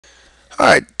All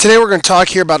right, today we're going to talk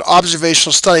here about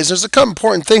observational studies. There's a couple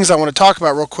important things I want to talk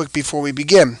about real quick before we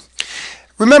begin.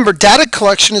 Remember, data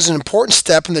collection is an important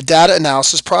step in the data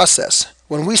analysis process.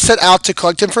 When we set out to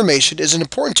collect information, it is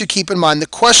important to keep in mind the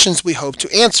questions we hope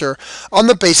to answer on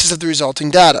the basis of the resulting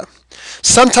data.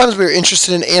 Sometimes we are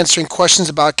interested in answering questions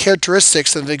about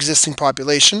characteristics of an existing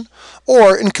population,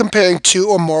 or in comparing two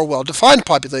or more well-defined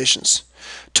populations.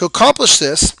 To accomplish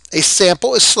this, a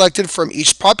sample is selected from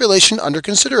each population under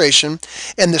consideration,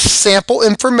 and the sample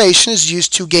information is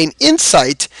used to gain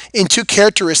insight into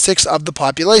characteristics of the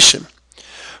population.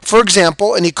 For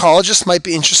example, an ecologist might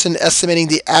be interested in estimating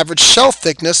the average shell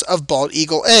thickness of bald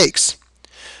eagle eggs.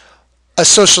 A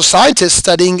social scientist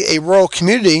studying a rural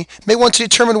community may want to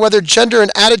determine whether gender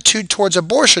and attitude towards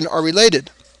abortion are related.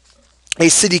 A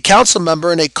city council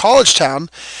member in a college town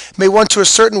may want to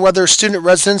ascertain whether student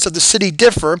residents of the city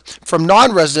differ from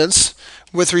non-residents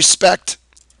with respect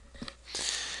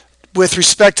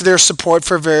to their support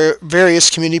for various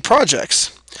community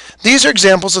projects. These are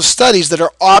examples of studies that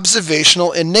are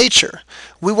observational in nature.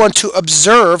 We want to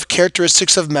observe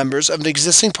characteristics of members of an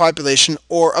existing population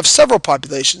or of several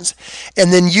populations,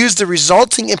 and then use the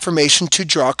resulting information to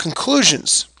draw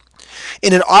conclusions.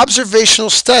 In an observational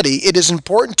study, it is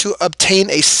important to obtain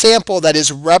a sample that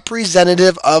is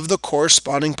representative of the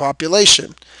corresponding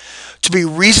population. To be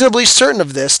reasonably certain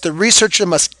of this, the researcher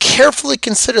must carefully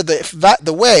consider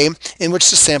the way in which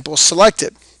the sample is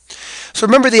selected. So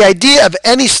remember, the idea of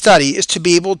any study is to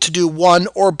be able to do one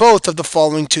or both of the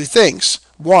following two things.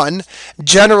 One,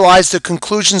 generalize the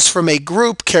conclusions from a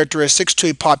group characteristics to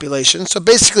a population. So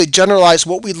basically generalize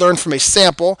what we learned from a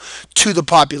sample to the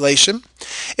population.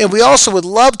 And we also would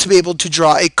love to be able to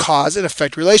draw a cause and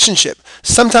effect relationship.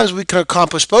 Sometimes we can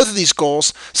accomplish both of these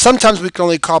goals. Sometimes we can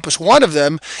only accomplish one of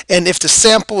them. And if the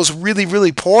sample is really,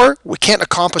 really poor, we can't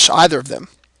accomplish either of them.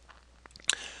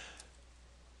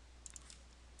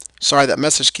 Sorry, that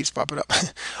message keeps popping up.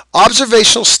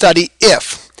 Observational study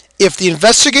if the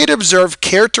investigator observed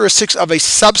characteristics of a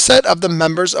subset of the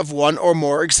members of one or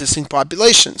more existing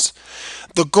populations.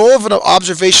 The goal of an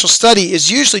observational study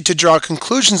is usually to draw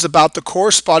conclusions about the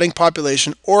corresponding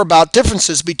population or about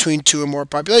differences between two or more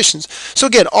populations. So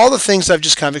again, all the things I've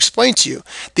just kind of explained to you.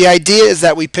 The idea is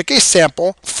that we pick a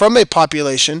sample from a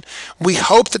population, we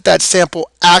hope that that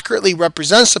sample accurately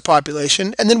represents the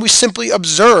population, and then we simply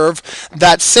observe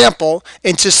that sample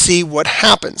and to see what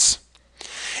happens.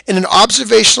 In an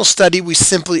observational study, we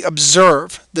simply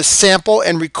observe the sample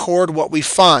and record what we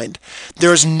find.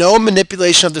 There is no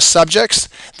manipulation of the subjects.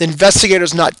 The investigator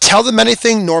does not tell them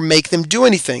anything nor make them do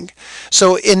anything.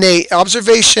 So in an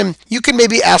observation, you can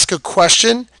maybe ask a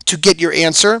question to get your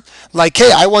answer, like,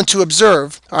 hey, I want to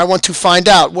observe, I want to find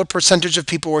out what percentage of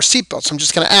people wear seatbelts. So I'm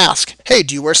just going to ask, hey,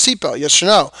 do you wear a seatbelt? Yes or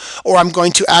no? Or I'm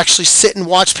going to actually sit and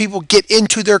watch people get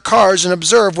into their cars and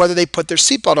observe whether they put their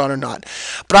seatbelt on or not.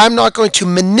 But I'm not going to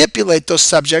manipulate those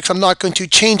subjects. I'm not going to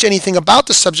change anything about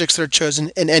the subjects that are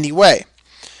chosen in any way.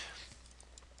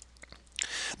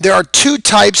 There are two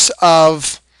types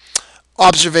of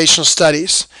observational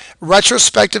studies: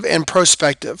 retrospective and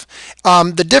prospective.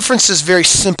 The difference is very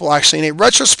simple, actually. In a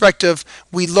retrospective,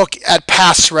 we look at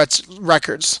past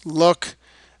records. Look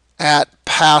at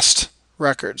past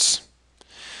records.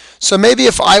 So maybe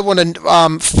if I want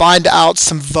to find out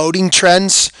some voting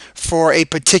trends for a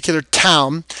particular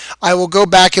town, I will go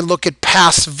back and look at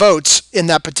past votes in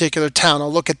that particular town.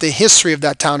 I'll look at the history of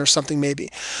that town or something maybe.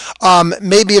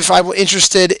 Maybe if I were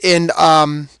interested in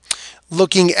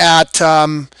looking at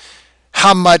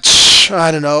how much,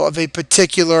 I don't know, of a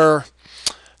particular,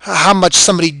 how much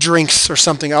somebody drinks or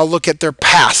something, I'll look at their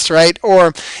past, right?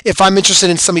 Or if I'm interested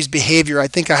in somebody's behavior, I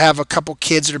think I have a couple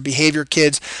kids that are behavior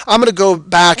kids, I'm going to go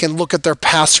back and look at their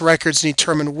past records and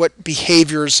determine what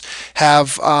behaviors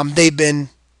have they've been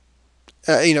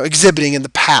exhibiting in the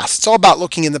past. It's all about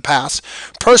looking in the past.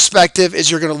 Prospective is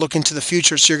you're going to look into the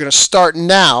future, so you're going to start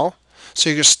now, so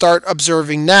you're going to start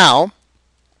observing now,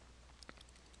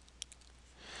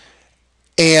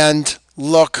 and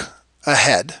look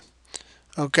ahead.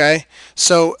 Okay,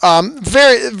 so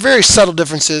very, very subtle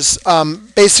differences.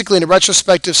 Basically, in a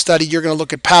retrospective study, you're going to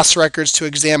look at past records to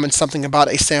examine something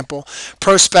about a sample.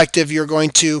 Prospective, you're going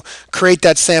to create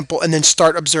that sample and then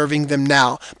start observing them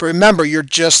now. But remember, you're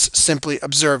just simply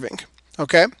observing.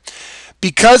 Okay?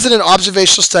 Because in an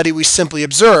observational study we simply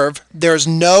observe, there is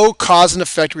no cause and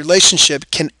effect relationship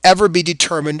can ever be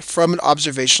determined from an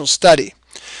observational study.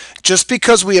 Just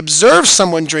because we observe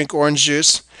someone drink orange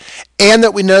juice and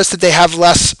that we notice that they have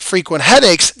less frequent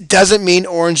headaches doesn't mean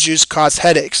orange juice causes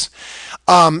headaches.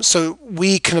 So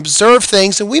we can observe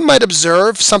things, and we might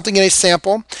observe something in a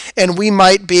sample, and we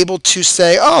might be able to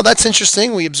say, oh, that's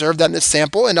interesting. We observed that in this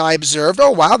sample, and I observed,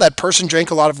 oh, wow, that person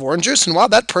drank a lot of orange juice, and wow,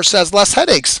 that person has less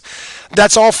headaches.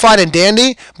 That's all fine and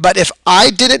dandy, but if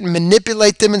I didn't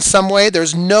manipulate them in some way,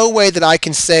 there's no way that I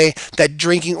can say that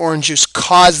drinking orange juice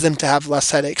caused them to have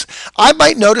less headaches. I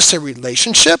might notice a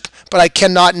relationship, but I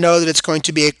cannot know that it's going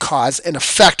to be a cause and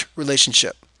effect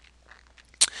relationship.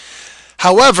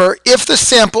 However, if the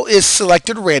sample is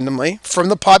selected randomly from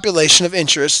the population of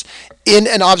interest in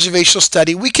an observational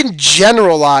study, we can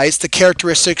generalize the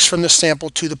characteristics from the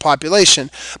sample to the population,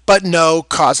 but no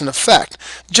cause and effect.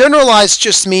 Generalize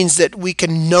just means that we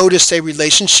can notice a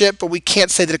relationship, but we can't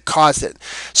say that it caused it.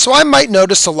 So I might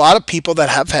notice a lot of people that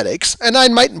have headaches, and I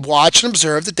might watch and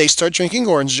observe that they start drinking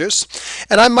orange juice,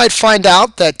 and I might find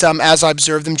out that as I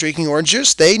observe them drinking orange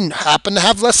juice, they happen to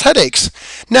have less headaches.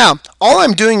 Now, all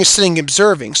I'm doing is sitting and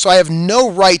observing, so I have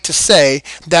no right to say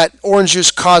that orange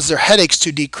juice caused their headaches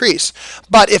to decrease.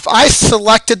 But if I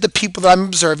selected the people that I'm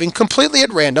observing completely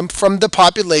at random from the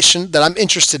population that I'm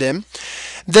interested in,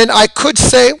 then I could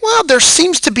say, well, there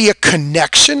seems to be a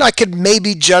connection. I could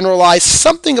maybe generalize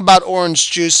something about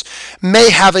orange juice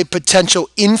may have a potential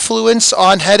influence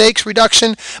on headaches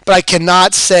reduction, but I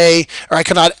cannot say, or I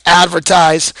cannot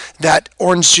advertise that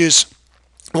orange juice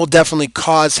will definitely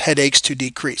cause headaches to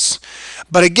decrease.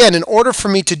 But again, in order for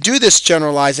me to do this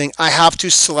generalizing, I have to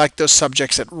select those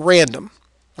subjects at random.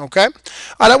 Okay?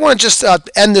 And I want to just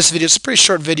end this video. It's a pretty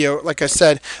short video, like I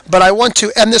said, but I want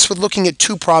to end this with looking at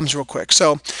two problems real quick.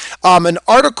 So an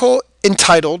article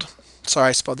entitled, sorry,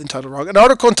 I spelled entitled wrong. An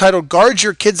article entitled Guard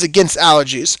Your Kids Against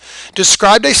Allergies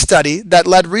described a study that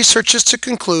led researchers to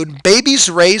conclude babies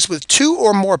raised with 2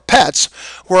 or more pets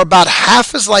were about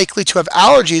half as likely to have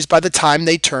allergies by the time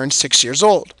they turned 6 years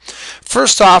old.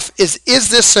 First off, is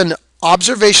this an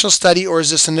observational study or is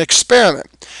this an experiment?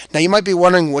 Now you might be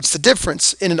wondering, what's the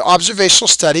difference? In an observational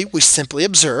study, we simply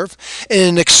observe. In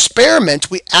an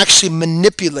experiment, we actually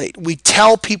manipulate. We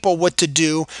tell people what to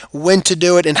do, when to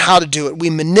do it, and how to do it. We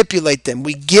manipulate them.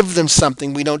 We give them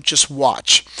something. We don't just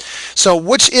watch. So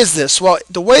which is this? Well,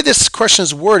 the way this question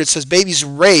is worded, it says babies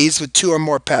raised with 2 or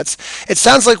more pets. It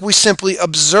sounds like we simply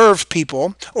observed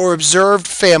people or observed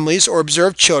families or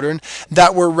observed children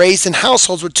that were raised in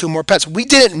households with 2 or more pets. We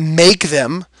didn't make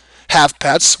them have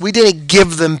pets. We didn't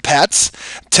give them pets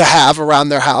to have around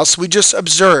their house. We just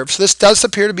observed. So this does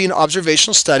appear to be an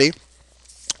observational study.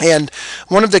 And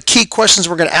one of the key questions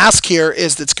we're going to ask here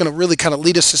is that's going to really kind of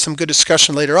lead us to some good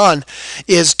discussion later on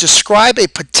is describe a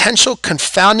potential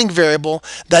confounding variable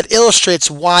that illustrates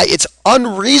why it's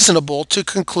unreasonable to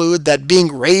conclude that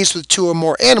being raised with 2 or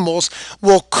more animals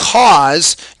will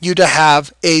cause you to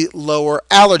have a lower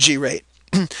allergy rate.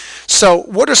 So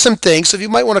what are some things, so if you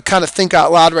might want to kind of think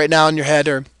out loud right now in your head,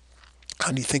 or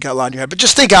how do you think out loud in your head, but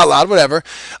just think out loud, whatever,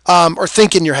 or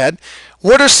think in your head.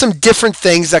 What are some different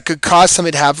things that could cause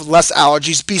somebody to have less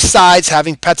allergies besides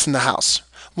having pets in the house?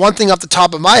 One thing off the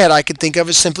top of my head I could think of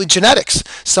is simply genetics.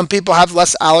 Some people have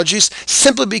less allergies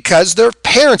simply because their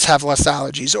parents have less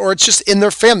allergies, or it's just in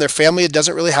their family. Their family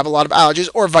doesn't really have a lot of allergies,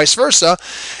 or vice versa.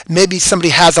 Maybe somebody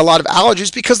has a lot of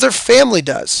allergies because their family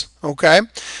does. Okay?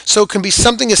 So it can be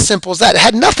something as simple as that. It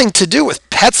had nothing to do with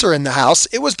pets are in the house.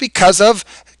 It was because of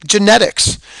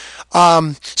genetics.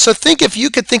 So think if you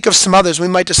could think of some others. We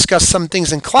might discuss some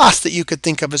things in class that you could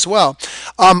think of as well.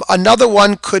 Another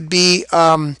one could be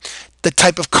the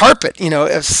type of carpet. You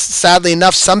know, sadly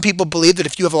enough, some people believe that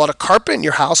if you have a lot of carpet in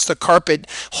your house, the carpet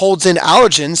holds in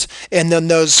allergens, and then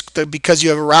because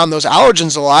you have around those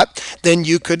allergens a lot, then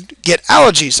you could get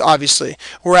allergies, obviously.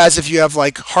 Whereas if you have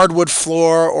like hardwood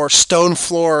floor or stone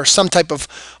floor or some type of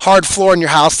hard floor in your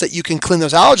house that you can clean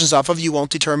those allergens off of, you won't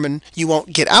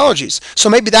get allergies. So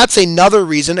maybe that's another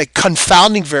reason, a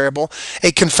confounding variable.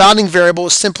 A confounding variable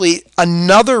is simply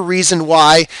another reason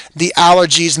why the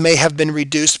allergies may have been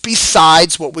reduced besides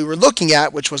what we were looking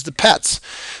at, which was the pets.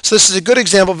 So this is a good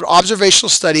example of an observational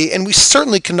study, and we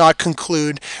certainly cannot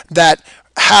conclude that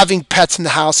having pets in the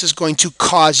house is going to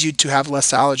cause you to have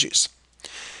less allergies.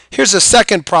 Here's a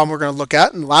second problem we're going to look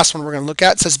at, and the last one we're going to look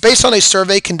at. It says, based on a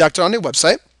survey conducted on a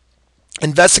website,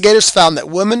 investigators found that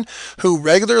women who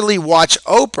regularly watch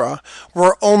Oprah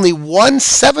were only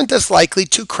 1/7 as likely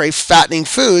to crave fattening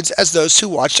foods as those who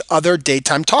watch other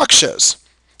daytime talk shows.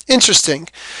 Interesting.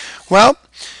 Well,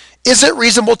 is it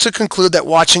reasonable to conclude that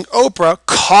watching Oprah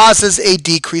causes a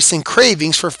decrease in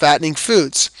cravings for fattening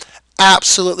foods?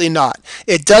 Absolutely not.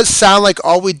 It does sound like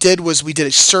all we did was we did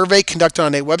a survey conducted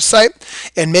on a website,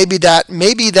 and maybe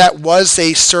that was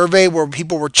a survey where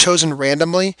people were chosen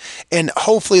randomly, and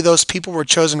hopefully those people were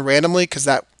chosen randomly because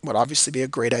that would obviously be a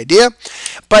great idea.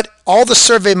 But all the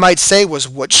survey might say was,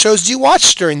 what shows do you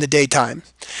watch during the daytime?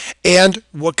 And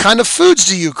what kind of foods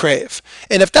do you crave?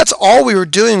 And if that's all we were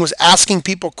doing was asking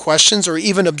people questions or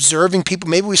even observing people,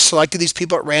 maybe we selected these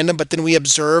people at random, but then we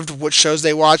observed what shows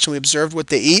they watch and we observed what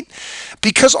they eat.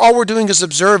 Because all we're doing is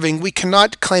observing, we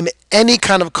cannot claim any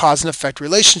kind of cause and effect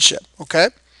relationship, okay?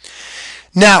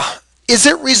 Now, is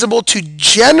it reasonable to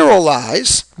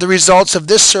generalize the results of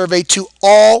this survey to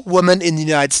all women in the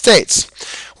United States?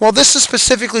 Well, this is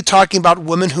specifically talking about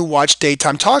women who watch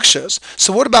daytime talk shows.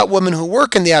 So what about women who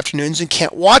work in the afternoons and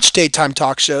can't watch daytime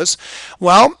talk shows?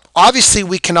 Well, obviously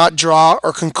we cannot draw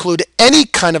or conclude any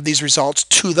kind of these results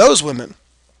to those women.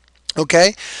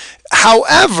 Okay?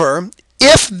 However,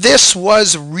 if this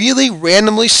was really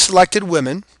randomly selected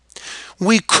women,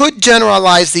 we could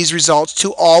generalize these results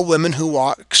to all women who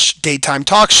watch daytime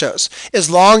talk shows,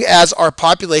 as long as our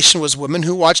population was women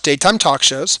who watch daytime talk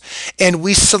shows, and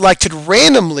we selected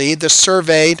randomly the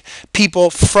surveyed people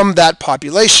from that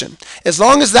population. As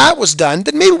long as that was done,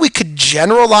 then maybe we could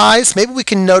generalize, maybe we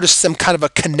can notice some kind of a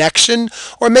connection,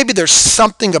 or maybe there's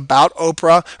something about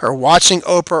Oprah or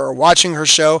watching her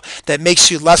show that makes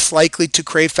you less likely to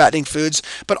crave fattening foods.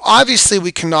 But obviously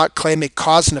we cannot claim a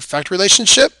cause and effect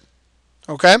relationship.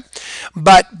 Okay,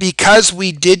 but because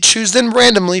we did choose them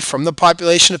randomly from the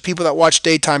population of people that watch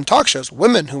daytime talk shows,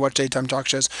 women who watch daytime talk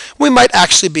shows, we might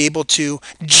actually be able to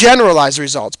generalize the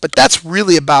results, but that's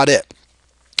really about it.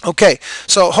 Okay,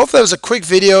 so hopefully that was a quick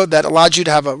video that allowed you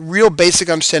to have a real basic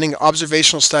understanding of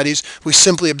observational studies. We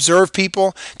simply observe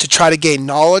people to try to gain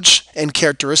knowledge and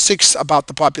characteristics about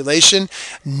the population.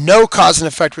 No cause and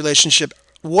effect relationship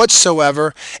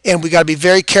whatsoever, and we got to be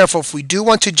very careful. If we do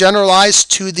want to generalize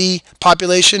to the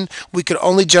population, we could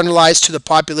only generalize to the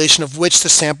population of which the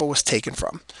sample was taken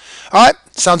from. All right,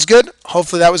 sounds good.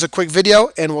 Hopefully that was a quick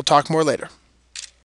video, and we'll talk more later.